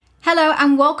Hello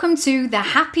and welcome to the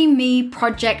Happy Me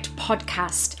Project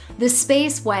podcast, the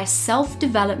space where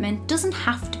self-development doesn't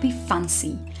have to be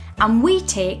fancy and we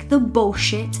take the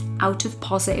bullshit out of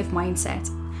positive mindset.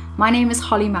 My name is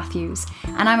Holly Matthews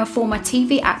and I'm a former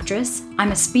TV actress,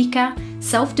 I'm a speaker,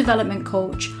 self-development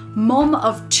coach, mum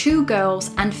of 2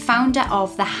 girls and founder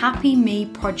of the Happy Me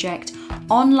Project,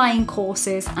 online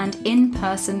courses and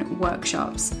in-person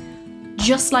workshops.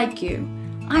 Just like you,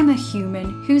 I'm a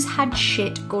human who's had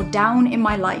shit go down in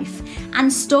my life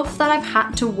and stuff that I've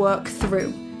had to work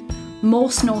through.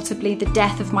 Most notably, the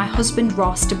death of my husband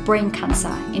Ross to brain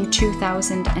cancer in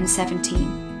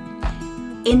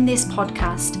 2017. In this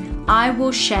podcast, I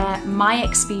will share my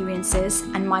experiences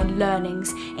and my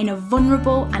learnings in a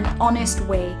vulnerable and honest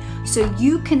way so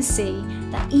you can see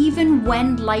that even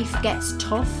when life gets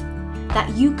tough,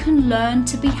 that you can learn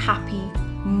to be happy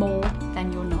more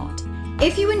than you're not.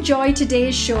 If you enjoyed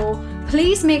today's show,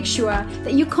 please make sure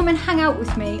that you come and hang out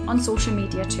with me on social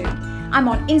media too. I'm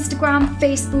on Instagram,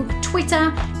 Facebook,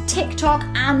 Twitter, TikTok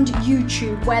and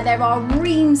YouTube, where there are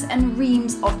reams and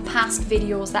reams of past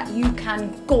videos that you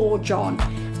can gorge on.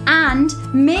 And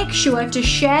make sure to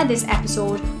share this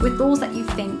episode with those that you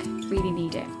think really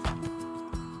need it.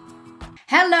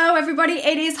 Hello everybody,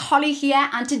 it is Holly here,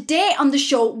 and today on the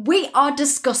show we are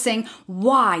discussing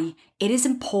why it is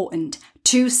important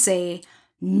to say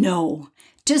no,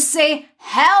 to say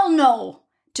hell no,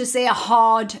 to say a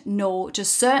hard no to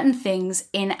certain things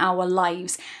in our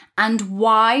lives and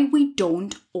why we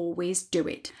don't always do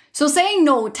it. So saying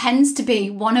no tends to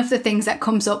be one of the things that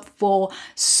comes up for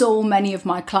so many of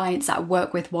my clients that I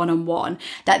work with one-on-one,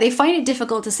 that they find it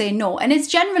difficult to say no. And it's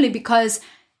generally because,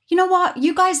 you know what,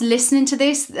 you guys listening to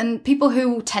this and people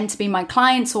who tend to be my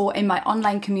clients or in my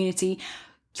online community,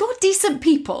 you're decent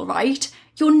people, right?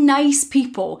 You're nice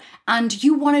people and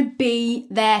you want to be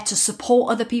there to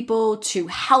support other people, to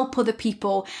help other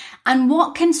people. And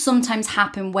what can sometimes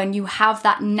happen when you have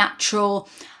that natural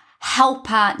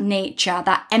helper nature,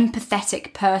 that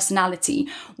empathetic personality,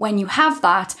 when you have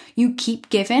that, you keep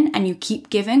giving and you keep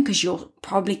giving because you're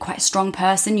probably quite a strong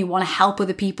person. You want to help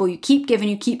other people. You keep giving,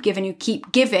 you keep giving, you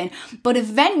keep giving. But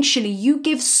eventually you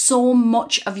give so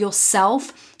much of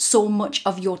yourself, so much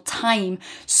of your time,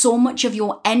 so much of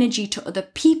your energy to other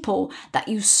people that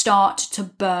you start to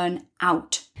burn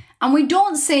out. And we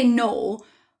don't say no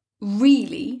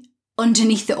really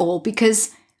underneath it all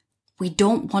because we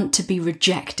don't want to be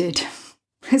rejected.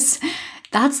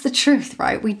 That's the truth,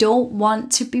 right? We don't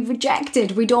want to be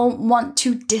rejected. We don't want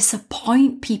to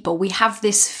disappoint people. We have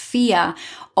this fear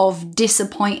of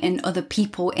disappointing other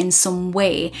people in some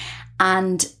way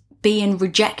and being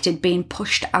rejected, being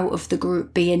pushed out of the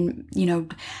group, being,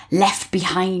 left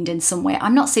behind in some way.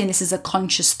 I'm not saying this is a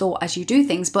conscious thought as you do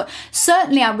things, but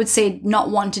certainly I would say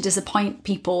not wanting to disappoint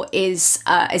people is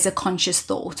a conscious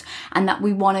thought, and that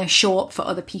we want to show up for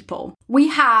other people. We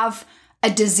have a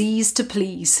disease to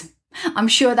please. I'm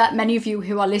sure that many of you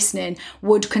who are listening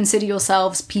would consider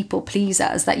yourselves people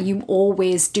pleasers, that you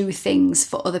always do things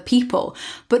for other people.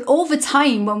 But over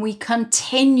time, when we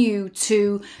continue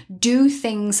to do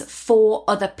things for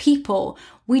other people,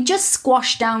 we just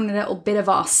squash down a little bit of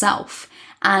ourselves.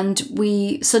 And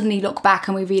we suddenly look back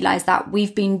and we realize that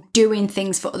we've been doing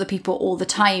things for other people all the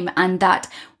time and that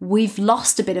we've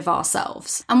lost a bit of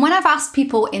ourselves. And when I've asked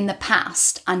people in the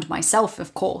past, and myself,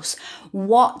 of course,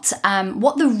 what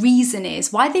the reason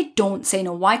is, why they don't say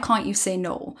no, why can't you say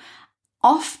no?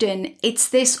 Often it's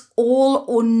this all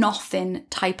or nothing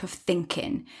type of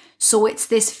thinking. So it's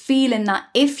this feeling that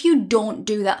if you don't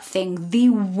do that thing, the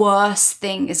worst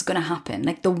thing is going to happen,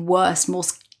 like the worst,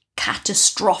 most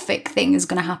catastrophic thing is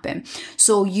going to happen.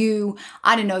 So you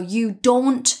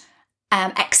don't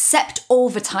accept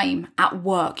overtime at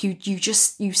work.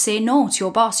 You say no to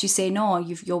your boss. You say no,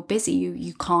 you're busy.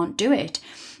 You can't do it.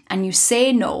 And you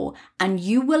say no, and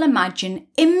you will imagine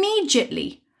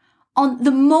immediately on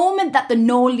the moment that the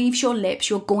no leaves your lips,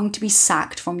 you're going to be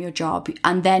sacked from your job.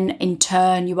 And then in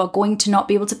turn, you are going to not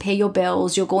be able to pay your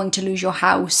bills. You're going to lose your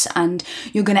house and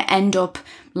you're going to end up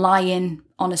lying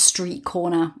on a street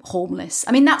corner, homeless.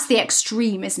 I mean, that's the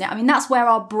extreme, isn't it? I mean, that's where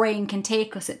our brain can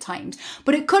take us at times.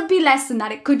 But it could be less than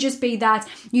that. It could just be that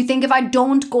you think if I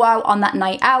don't go out on that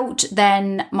night out,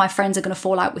 then my friends are going to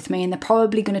fall out with me and they're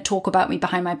probably going to talk about me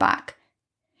behind my back.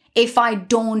 If I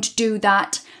don't do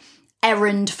that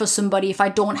errand for somebody, if I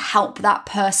don't help that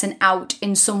person out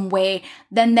in some way,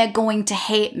 then they're going to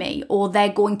hate me or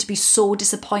they're going to be so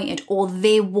disappointed or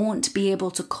they won't be able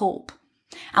to cope.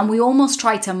 And we almost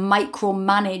try to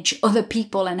micromanage other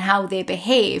people and how they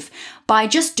behave by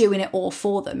just doing it all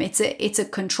for them. It's a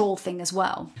control thing as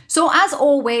well. So as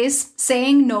always,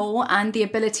 saying no and the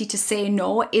ability to say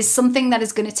no is something that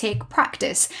is going to take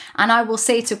practice. And I will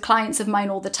say to clients of mine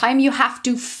all the time, you have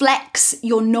to flex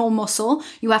your no muscle.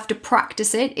 You have to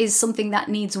practice it. Is something that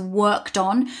needs worked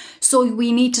on. So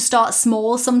we need to start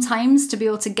small sometimes to be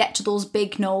able to get to those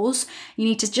big no's. You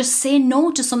need to just say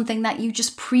no to something that you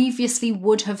just previously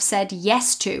would have said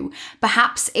yes to.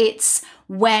 Perhaps it's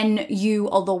when you,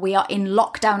 although we are in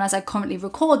lockdown as I currently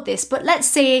record this, but let's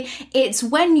say it's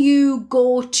when you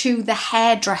go to the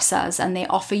hairdressers and they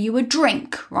offer you a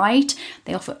drink, right?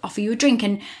 They offer you a drink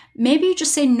and maybe you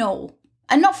just say no.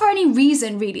 And not for any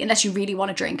reason really, unless you really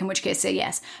want a drink, in which case say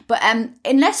yes. But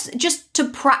unless just to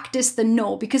practice the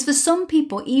no, because for some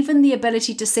people, even the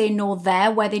ability to say no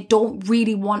there where they don't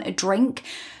really want a drink,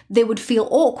 they would feel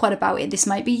awkward about it. This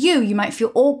might be you. You might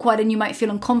feel awkward and you might feel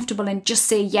uncomfortable and just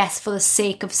say yes for the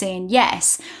sake of saying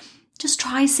yes. Just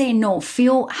try saying no.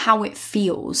 Feel how it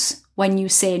feels when you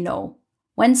say no.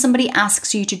 When somebody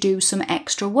asks you to do some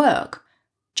extra work,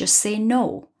 just say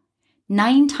no.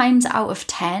 9 times out of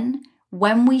 10,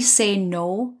 when we say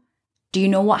no, do you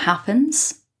know what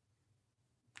happens?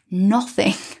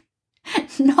 Nothing.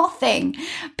 Nothing.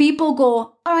 People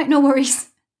go, all right, no worries.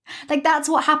 Like that's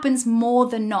what happens more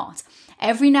than not.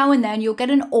 Every now and then you'll get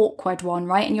an awkward one,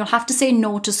 right? And you'll have to say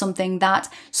no to something that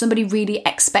somebody really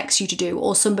expects you to do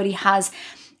or somebody has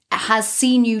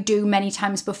seen you do many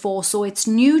times before. So it's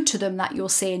new to them that you're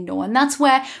saying no. And that's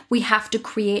where we have to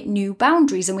create new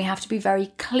boundaries and we have to be very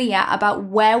clear about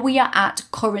where we are at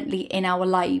currently in our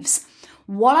lives.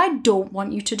 What I don't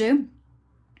want you to do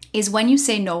is when you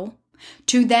say no,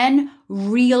 to then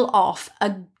reel off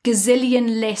a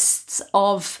gazillion lists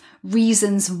of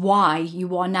reasons why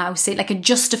you are now saying, like a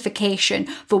justification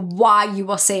for why you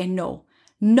are saying no.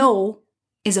 No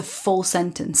is a full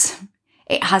sentence.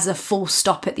 It has a full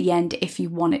stop at the end if you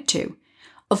want it to.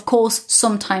 Of course,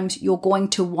 sometimes you're going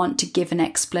to want to give an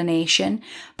explanation,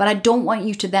 but I don't want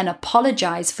you to then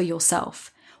apologize for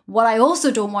yourself. What I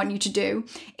also don't want you to do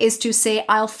is to say,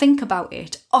 I'll think about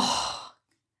it. Oh,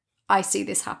 I see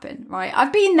this happen, right?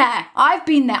 I've been there. I'll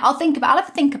have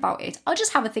a think about it. I'll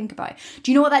just have a think about it. Do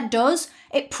you know what that does?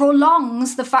 It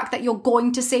prolongs the fact that you're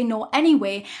going to say no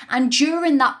anyway. And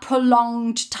during that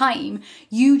prolonged time,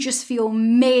 you just feel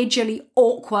majorly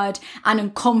awkward and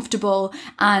uncomfortable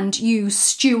and you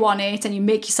stew on it and you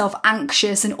make yourself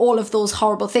anxious and all of those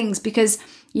horrible things because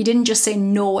you didn't just say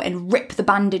no and rip the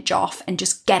bandage off and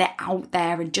just get it out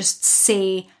there and just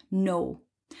say no.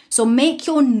 So make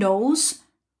your no's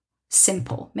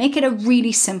simple. Make it a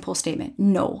really simple statement.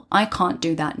 No, I can't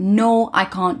do that. No, I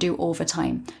can't do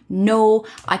overtime. No,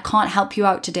 I can't help you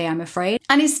out today, I'm afraid.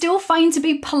 And it's still fine to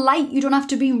be polite. You don't have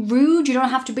to be rude. You don't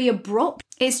have to be abrupt.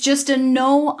 It's just a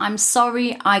no, I'm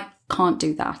sorry, I can't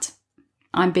do that.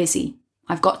 I'm busy.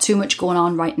 I've got too much going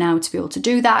on right now to be able to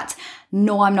do that.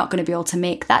 No, I'm not going to be able to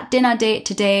make that dinner date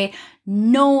today.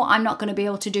 No, I'm not going to be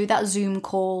able to do that Zoom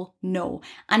call. No.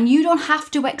 And you don't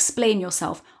have to explain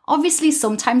yourself. Obviously,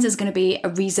 sometimes there's going to be a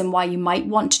reason why you might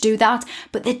want to do that,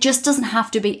 but there just doesn't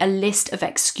have to be a list of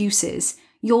excuses.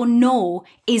 Your no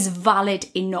is valid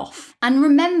enough. And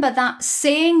remember that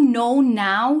saying no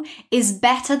now is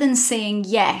better than saying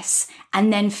yes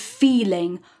and then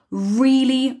feeling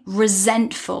really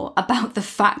resentful about the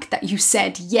fact that you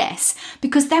said yes.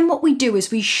 Because then what we do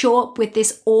is we show up with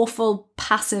this awful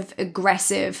passive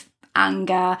aggressive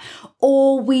anger,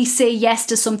 or we say yes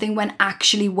to something when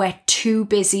actually we're too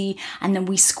busy and then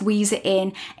we squeeze it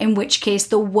in which case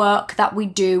the work that we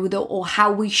do or how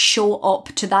we show up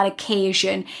to that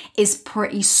occasion is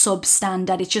pretty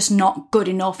substandard. It's just not good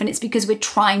enough, and it's because we're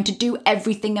trying to do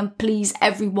everything and please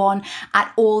everyone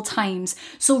at all times.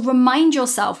 So remind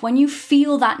yourself when you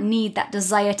feel that need, that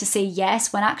desire to say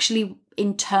yes, when actually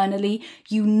internally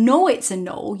you know it's a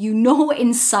no, you know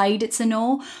inside it's a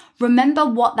no, remember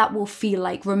what that will feel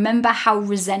like. Remember how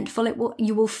resentful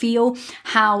you will feel,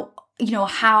 how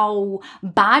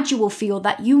bad you will feel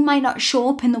that you might not show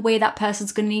up in the way that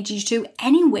person's going to need you to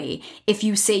anyway if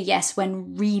you say yes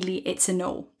when really it's a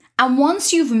no. And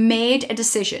once you've made a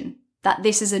decision that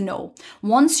this is a no,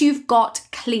 once you've got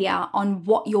clear on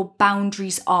what your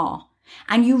boundaries are,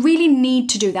 and you really need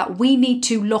to do that. We need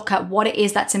to look at what it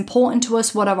is that's important to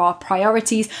us, what are our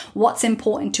priorities, what's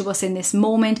important to us in this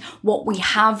moment, what we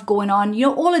have going on. You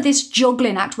know, all of this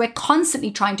juggling act, we're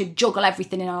constantly trying to juggle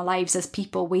everything in our lives as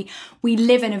people. We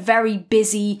live in a very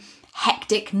busy,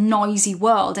 hectic, noisy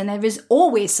world, and there is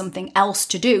always something else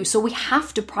to do. So we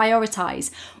have to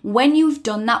prioritize. When you've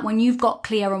done that, when you've got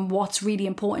clear on what's really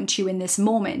important to you in this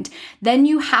moment, then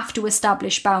you have to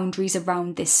establish boundaries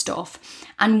around this stuff.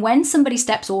 And when somebody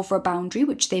steps over a boundary,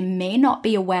 which they may not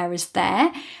be aware is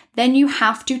there, then you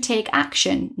have to take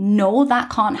action. No, that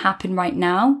can't happen right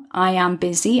now. I am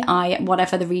busy.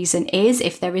 Whatever the reason is,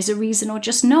 if there is a reason, or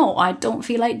just no, I don't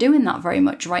feel like doing that very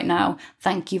much right now.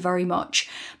 Thank you very much.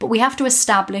 But we have to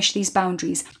establish these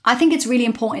boundaries. I think it's really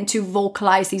important to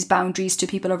vocalize these boundaries to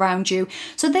people around you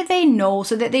so that they know,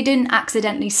 so that they didn't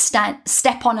accidentally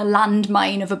step on a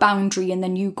landmine of a boundary and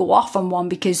then you go off on one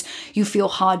because you feel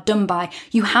hard done by.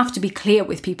 You have to be clear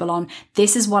with people on,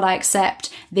 this is what I accept,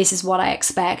 this is what I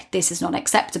expect, this is not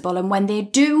acceptable. And when they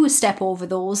do step over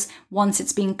those, once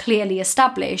it's been clearly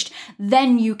established,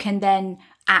 then you can then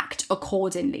act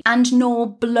accordingly. And no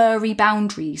blurry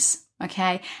boundaries.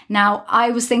 Okay. Now, I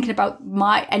was thinking about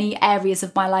any areas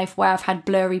of my life where I've had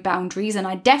blurry boundaries, and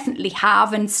I definitely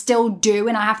have and still do,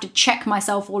 and I have to check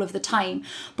myself all of the time.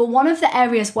 But one of the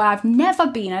areas where I've never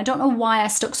been, I don't know why I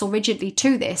stuck so rigidly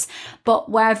to this, but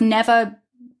where I've never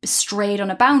strayed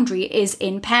on a boundary is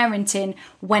in parenting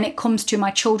when it comes to my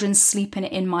children sleeping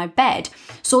in my bed.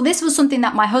 So this was something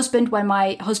that when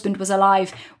my husband was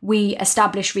alive, we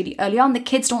established really early on. The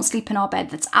kids don't sleep in our bed.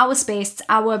 That's our space, it's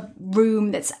our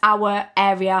room, that's our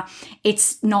area.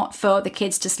 It's not for the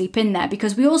kids to sleep in there,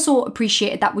 because we also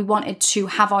appreciated that we wanted to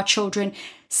have our children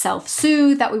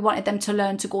self-soothe, that we wanted them to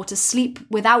learn to go to sleep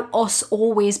without us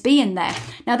always being there.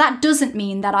 Now, that doesn't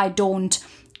mean that I don't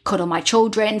cuddle my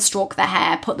children, stroke their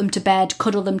hair, put them to bed,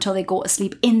 cuddle them till they go to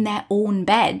sleep in their own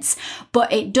beds.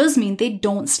 But it does mean they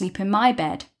don't sleep in my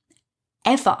bed,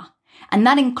 ever. And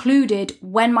that included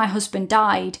when my husband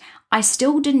died. I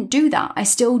still didn't do that. I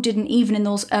still didn't, even in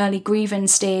those early grieving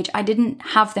stage, I didn't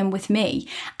have them with me.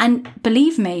 And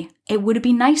believe me, it would have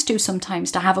been nice to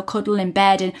sometimes to have a cuddle in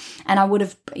bed, and I would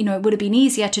have, it would have been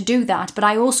easier to do that. But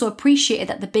I also appreciated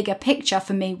that the bigger picture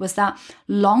for me was that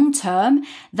long term,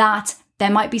 that there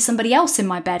might be somebody else in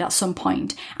my bed at some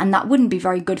point, and that wouldn't be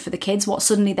very good for the kids. What,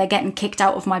 suddenly they're getting kicked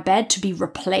out of my bed to be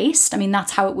replaced? I mean,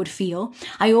 that's how it would feel.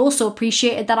 I also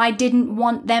appreciated that I didn't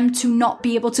want them to not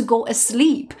be able to go to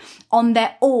sleep on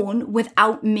their own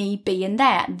without me being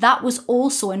there. That was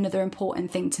also another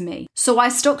important thing to me. So I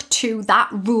stuck to that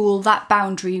rule, that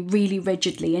boundary really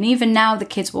rigidly. And even now the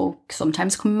kids will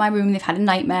sometimes come in my room, they've had a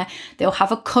nightmare, they'll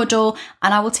have a cuddle,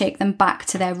 and I will take them back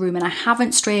to their room. And I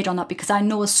haven't strayed on that, because I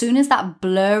know as soon as that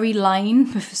blurry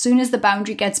line, as soon as the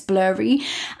boundary gets blurry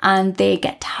and they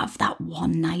get to have that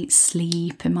one night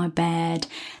sleep in my bed,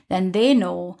 then they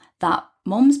know that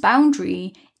mum's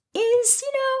boundary is,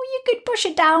 you could push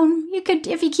it down.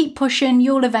 If you keep pushing,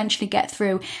 you'll eventually get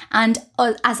through. And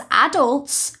as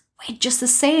adults, we're just the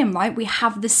same, right? We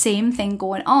have the same thing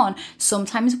going on.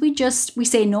 Sometimes we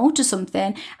say no to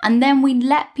something, and then we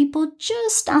let people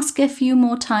just ask a few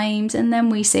more times, and then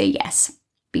we say yes,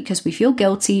 because we feel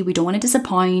guilty, we don't want to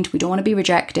disappoint, we don't want to be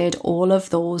rejected, all of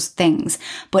those things.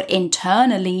 But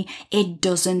internally, it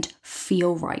doesn't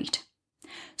feel right.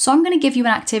 So I'm going to give you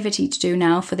an activity to do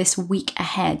now for this week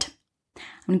ahead.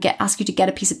 I'm going to ask you to get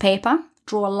a piece of paper,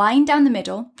 draw a line down the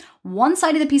middle. One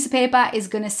side of the piece of paper is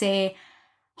going to say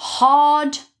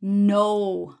hard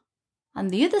no.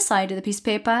 And the other side of the piece of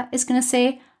paper is going to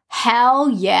say hell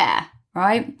yeah,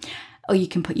 right? Or you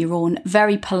can put your own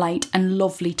very polite and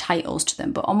lovely titles to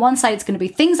them. But on one side, it's going to be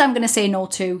things I'm going to say no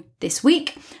to this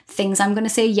week, things I'm going to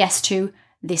say yes to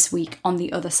this week on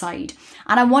the other side.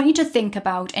 And I want you to think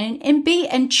about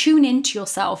and tune into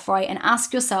yourself, right? And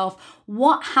ask yourself,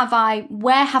 where have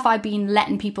I been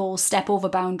letting people step over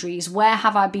boundaries? Where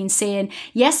have I been saying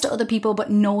yes to other people but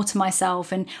no to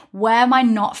myself? And where am I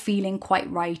not feeling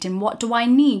quite right? And what do I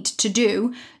need to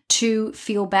do to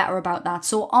feel better about that?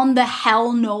 So on the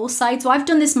hell no side, so I've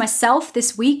done this myself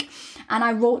this week, and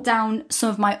I wrote down some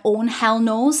of my own hell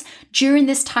no's. During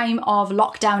this time of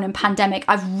lockdown and pandemic,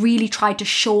 I've really tried to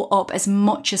show up as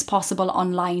much as possible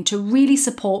online to really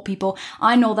support people.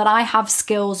 I know that I have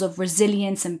skills of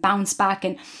resilience and bounce back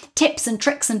and tips and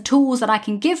tricks and tools that I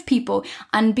can give people.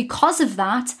 And because of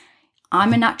that,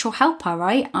 I'm a natural helper,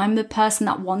 right? I'm the person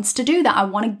that wants to do that. I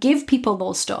want to give people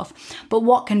those stuff. But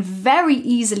what can very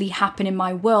easily happen in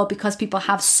my world, because people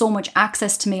have so much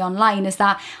access to me online, is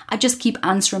that I just keep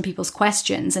answering people's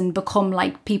questions and become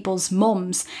like people's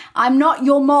mums. I'm not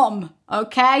your mum,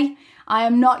 okay? I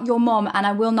am not your mom, and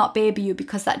I will not baby you,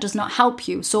 because that does not help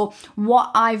you. So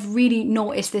what I've really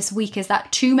noticed this week is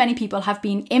that too many people have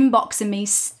been inboxing me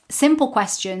simple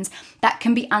questions that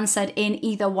can be answered in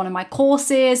either one of my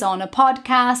courses, on a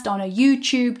podcast, on a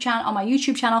YouTube channel, on my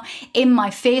YouTube channel, in my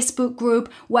Facebook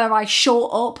group where I show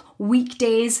up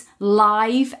weekdays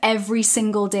live every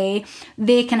single day.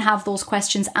 They can have those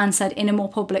questions answered in a more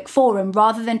public forum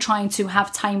rather than trying to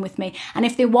have time with me. And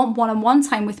if they want one-on-one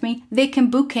time with me, they can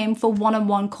book in for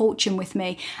one-on-one coaching with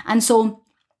me. And so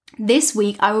this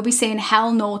week, I will be saying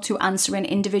hell no to answering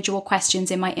individual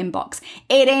questions in my inbox.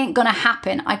 It ain't gonna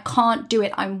happen. I can't do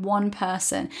it. I'm one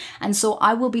person. And so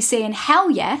I will be saying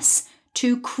hell yes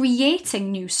to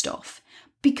creating new stuff.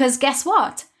 Because guess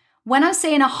what? When I'm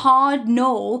saying a hard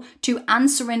no to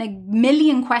answering a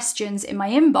million questions in my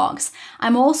inbox,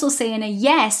 I'm also saying a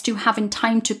yes to having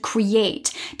time to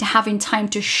create, to having time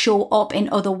to show up in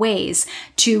other ways,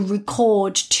 to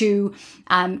record, to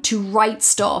write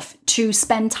stuff, to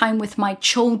spend time with my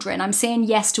children. I'm saying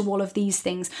yes to all of these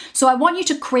things. So I want you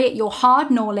to create your hard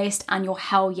no list and your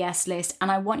hell yes list. And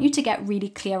I want you to get really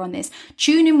clear on this.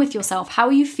 Tune in with yourself. How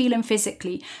are you feeling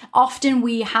physically? Often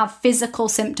we have physical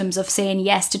symptoms of saying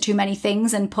yes to too many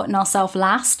things and putting ourselves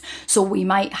last. So we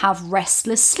might have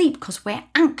restless sleep because we're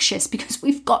anxious, because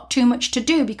we've got too much to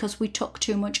do, because we took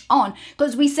too much on,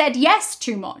 because we said yes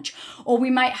too much. Or we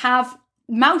might have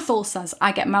mouth ulcers.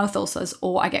 I get mouth ulcers,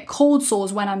 or I get cold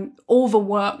sores when I'm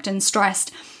overworked and stressed,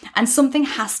 and something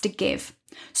has to give.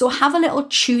 So have a little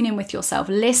tune in with yourself.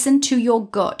 Listen to your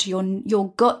gut.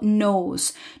 Your gut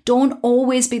knows. Don't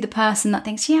always be the person that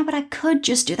thinks, yeah, but I could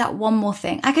just do that one more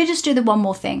thing. I could just do the one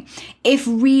more thing. If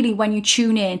really, when you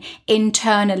tune in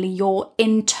internally, your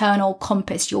internal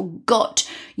compass, your gut,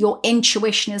 your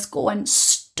intuition is going,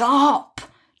 stop.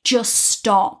 Just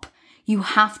stop. You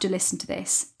have to listen to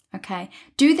this. Okay,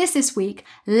 do this week.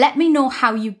 Let me know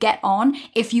how you get on.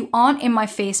 If you aren't in my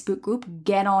Facebook group,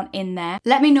 get on in there.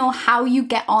 Let me know how you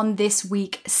get on this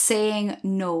week saying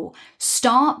no.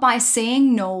 Start by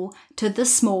saying no to the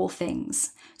small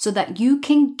things so that you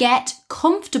can get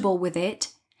comfortable with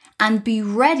it and be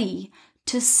ready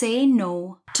to say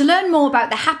no. To learn more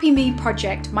about the Happy Me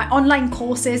Project, my online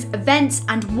courses, events,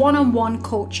 and one-on-one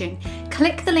coaching,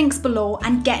 click the links below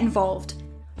and get involved.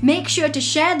 Make sure to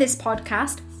share this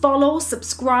podcast, follow,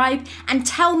 subscribe, and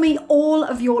tell me all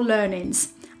of your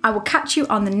learnings. I will catch you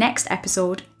on the next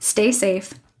episode. Stay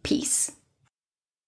safe. Peace.